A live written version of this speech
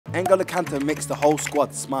N'Golo Kante makes the whole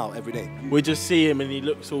squad smile every day. We just see him and he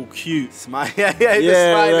looks all cute. Smile. Yeah, he's just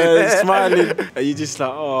smiling. He's smiling. And you're just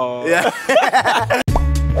like, oh. Yeah.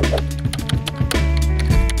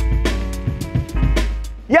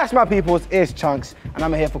 Yes, my peoples, it's Chunkz, and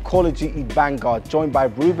I'm here for Call of Duty Vanguard, joined by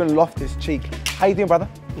Ruben Loftus-Cheek. How you doing, brother?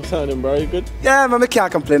 What's happening, bro? You good? Yeah, man, I can't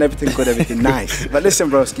complain. Everything good, everything nice. But listen,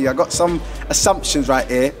 broski, I got some assumptions right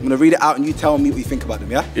here. I'm gonna read it out and you tell me what you think about them,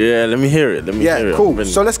 yeah? Yeah, let me hear it. Yeah, cool.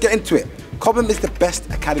 So let's get into it. Cobham is the best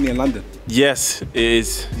academy in London. Yes, it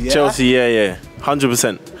is. Yeah? Chelsea, yeah.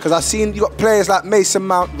 100%. Because I've seen you got players like Mason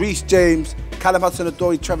Mount, Reece James, Callum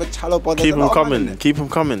Hudson-Odoi, Trevor Chalobah. Keep them coming. Keep them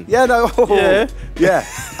coming. Yeah, no. Yeah. Yeah,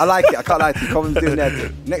 I like it. I can't lie to you. Cobham's doing their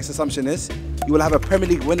thing. Next assumption is you will have a Premier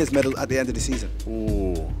League winners medal at the end of the season.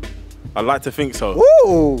 Ooh. I'd like to think so.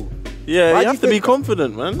 Ooh. Yeah, you have to be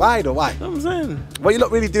confident, man. Why though? Why? You know what I'm saying? What are you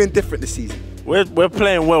not really doing different this season? We're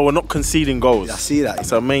playing well. We're not conceding goals. Yeah, I see that.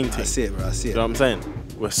 It's our main thing. I see it, bro. I see it. You know what I'm saying?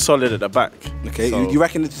 We're solid at the back. Okay, so you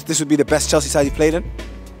reckon this would be the best Chelsea side you played in?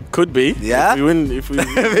 Could be. Yeah? If we win, if we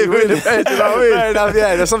win. Fair enough,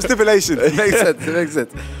 yeah, there's some stipulations. It makes sense, it makes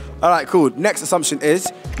sense. All right, cool. Next assumption is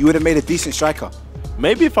you would have made a decent striker.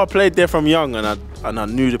 Maybe if I played there from young and I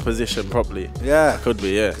knew the position properly. Yeah. Could be,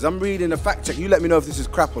 yeah. Because I'm reading a fact check. You let me know if this is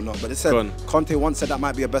crap or not, but it said Conte once said that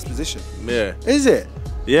might be a best position. Yeah. Is it?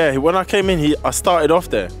 Yeah, when I came in, I started off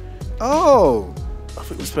there. Oh. I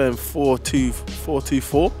think we was playing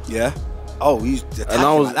 4-2-4. Yeah. Oh, he's attacking and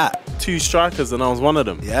I was like that. 2 strikers and I was one of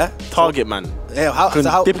them. Yeah. Target man. Yeah.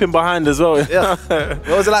 How dipping behind as well. Yeah. What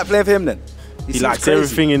was it like playing for him then? He likes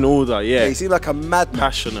everything in order, yeah. He seemed like a madman.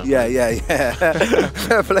 Passionate. Yeah.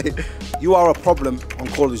 Fair play. You are a problem on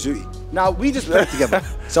Call of Duty. Now, we just played together,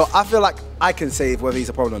 so I feel like I can say whether he's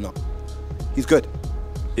a problem or not. He's good.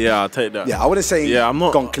 Yeah, I'll take that. Yeah, I wouldn't say I'm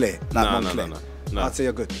not gone clear. Like No. I'd say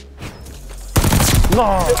you're good.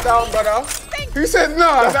 No. Sit down, brother. Who said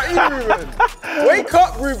no? Is that you, Ruben? Wake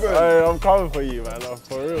up, Ruben. Hey, I'm coming for you, man. I'm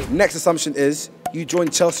for real. Next assumption is you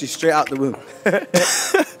joined Chelsea straight out the womb.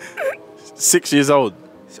 6 years old.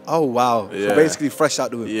 Oh, wow. Yeah. So basically fresh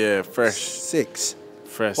out the womb. Yeah, fresh. 6.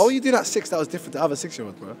 Fresh. What were you doing at 6 that was different to other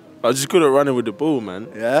 6-year-olds, bro? I was just good at running with the ball, man.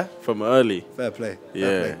 Yeah? From early. Fair play. Yeah.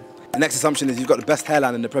 Fair play. The next assumption is you've got the best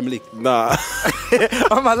hairline in the Premier League. Nah.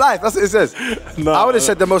 On my life, that's what it says. Nah, I would have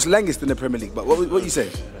said the most longest in the Premier League, but what you say?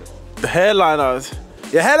 The hairline,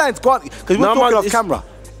 Your hairline's quite, because we're talking off camera.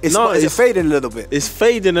 Is it fading a little bit? It's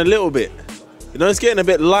fading a little bit. You know, it's getting a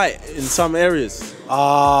bit light in some areas.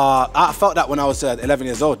 I felt that when I was 11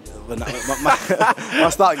 years old. When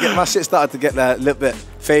my shit started to get a little bit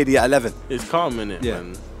fadey at 11. It's calm in it,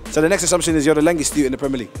 man. So the next assumption is you're the longest student in the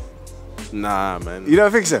Premier League. Nah, man. You don't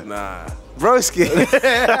think so? Nah. Broski.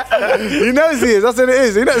 He knows he is. That's what it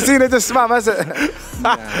is. You not seen it just smile. Man.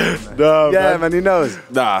 Nah, yeah, man, he knows.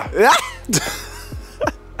 Nah.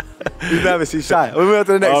 He's nervous, he's shy. We'll move on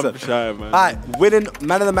to the next one. I'm shy, man. All right, winning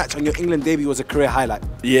man of the match on your England debut was a career highlight.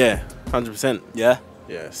 Yeah, 100%. Yeah?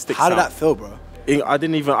 Yeah, sticks How did out. that feel, bro? I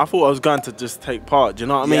thought I was going to just take part, do you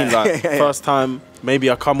know what I mean? Like, first time, maybe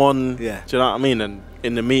I come on, do you know what I mean? And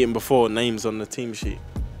in the meeting before, names on the team sheet.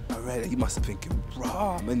 Alright, you must have been thinking, bro,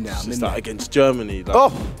 I'm in there, I'm in there. Like against Germany. Like, oh!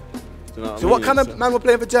 Do you know So what kind of man were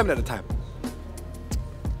playing for Germany at the time?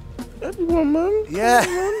 Everyone, man. Yeah.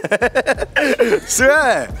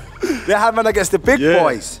 Swear. They had man against the big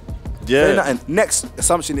boys. Yeah. Next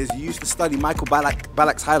assumption is you used to study Michael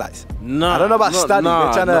Ballack's highlights. No. I don't know about study.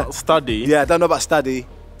 Not study. Yeah, I don't know about study.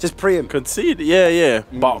 Just pre him. Concede, yeah.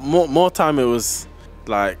 But more time it was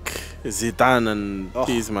like Zidane and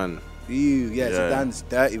these man. Zidane's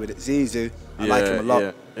dirty with it. Zizou, I like him a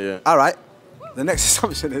lot. Yeah. All right. The next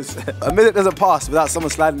assumption is a minute doesn't pass without someone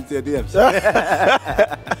sliding into your DMs.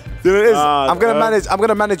 You know what it is? I'm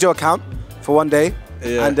gonna manage your account for one day,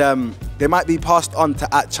 and they might be passed on to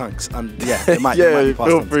 @Chunkz, and they might be passed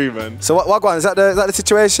feel on. free, man. So what is that the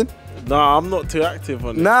situation? Nah, I'm not too active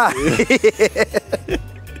on it. Nah.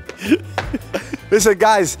 Listen,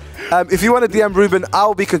 guys, if you want to DM Ruben,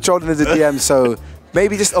 I'll be controlling the DM, so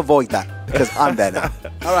maybe just avoid that because I'm there now.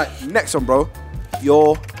 All right, next one, bro.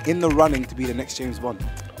 You're in the running to be the next James Bond.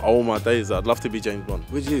 Oh my days, I'd love to be James Bond.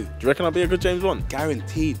 Would you? Do you reckon I'd be a good James Bond?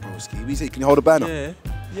 Guaranteed, broski. We say, can you hold a banner?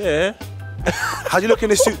 Yeah. How do you look in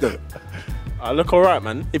this suit, though? I look alright,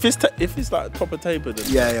 man. If it's like proper tapered.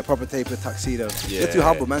 Yeah, proper tapered tuxedo. You're too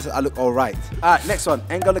humble, man. So I look alright. All right, next one.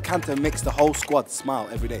 N'Golo Kante makes the whole squad smile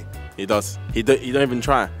every day. He does. He don't even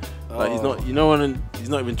try. Like he's not. You know when he's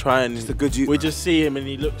not even trying. Just a good youth. We just see him and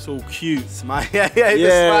he looks all cute. Smile. Yeah, he's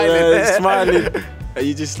smiling. Smiling. And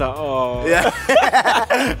you just like, oh. Yeah.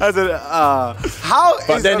 I said, how?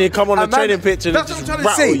 But then you come on the training pitch and that's just what I'm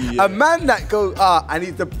trying to say. you, yeah. A man that goes, and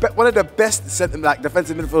he's one of the best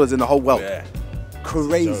defensive midfielders in the whole world. Yeah.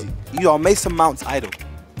 Crazy. You are Mason Mount's idol.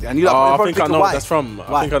 And you I think I know why. what that's from. Why?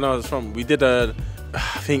 I think I know what that's from. We did I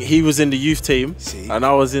think he was in the youth team. See? And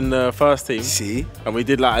I was in the first team. See? And we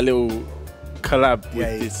did like a little collab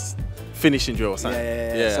with this finishing drill or something.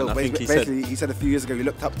 Yeah. So and I think basically, he said a few years ago he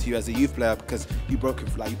looked up to you as a youth player because you broke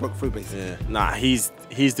through basically. Yeah. Nah, he's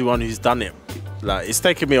the one who's done it. Like it's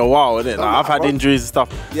taken me a while, isn't it? Like I've had injuries and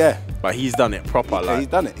stuff. Yeah. But he's done it proper. Yeah,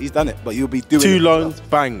 like he's done it. But you'll be doing 2 it loans,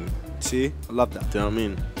 bang. See? I love that. Do you know what I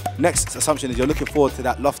mean? Next assumption is you're looking forward to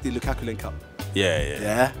that Lofty Lukaku link up.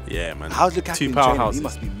 Yeah, man. How's Lukaku 2 in training? powerhouses. He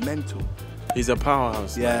must be mental. He's a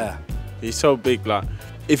powerhouse. Yeah. Man. He's so big. Like,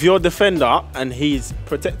 if you're a defender and he's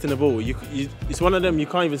protecting the ball, it's one of them you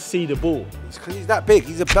can't even see the ball. It's because he's that big.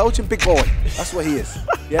 He's a Belgian big boy. That's what he is.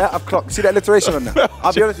 Yeah, I've clocked. See that alliteration on that?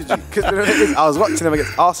 I'll be honest with you. Because I was watching him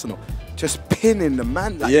against Arsenal, just pinning the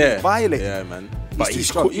man. Like, he's violating. Yeah, man. But he's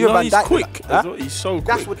strong. quick. You know, he's quick. Huh? He's so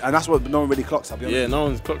quick. That's what no one really clocks. I'll be honest. Yeah, no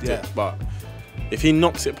one's clocked it. But if he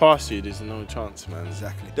knocks it past you, there's no chance, man.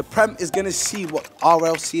 Exactly. The Prem is going to see what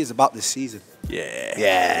RLC is about this season. Yeah,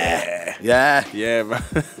 man.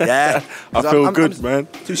 Yeah. I feel good, man.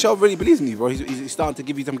 Tuchel really believes in you, bro. He's starting to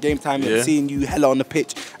give you some game time. I'm seeing you hella on the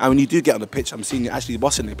pitch. And when you do get on the pitch, I'm seeing you actually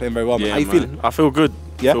bossing it, playing very well, man. How you feeling? I feel good.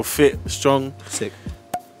 Yeah? I feel fit, strong. Sick.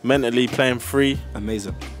 Mentally playing free.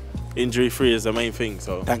 Amazing. Injury free is the main thing,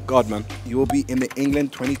 so. Thank God, man. You will be in the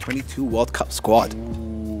England 2022 World Cup squad.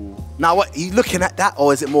 Ooh. Now, what, are you looking at that,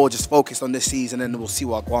 or is it more just focused on this season and we'll see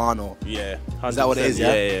what go on? Or yeah, 100%. Is that what it is,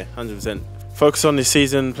 Yeah, 100%. Focus on this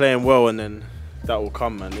season, playing well, and then that will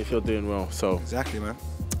come, man, if you're doing well. So exactly, man.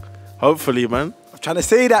 Hopefully, man. I'm trying to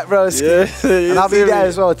say that, bro. Yeah, and I'll be there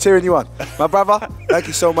as well, cheering you on. My brother, thank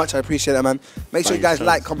you so much. I appreciate it, man. Make sure you guys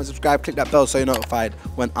like, comment, subscribe, click that bell so you're notified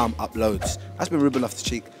when uploads. That's been Ruben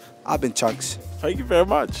Loftus-Cheek. I've been Chunkz. Thank you very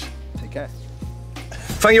much. Take care.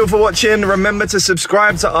 Thank you all for watching. Remember to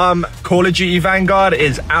subscribe to Call of Duty Vanguard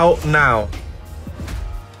is out now.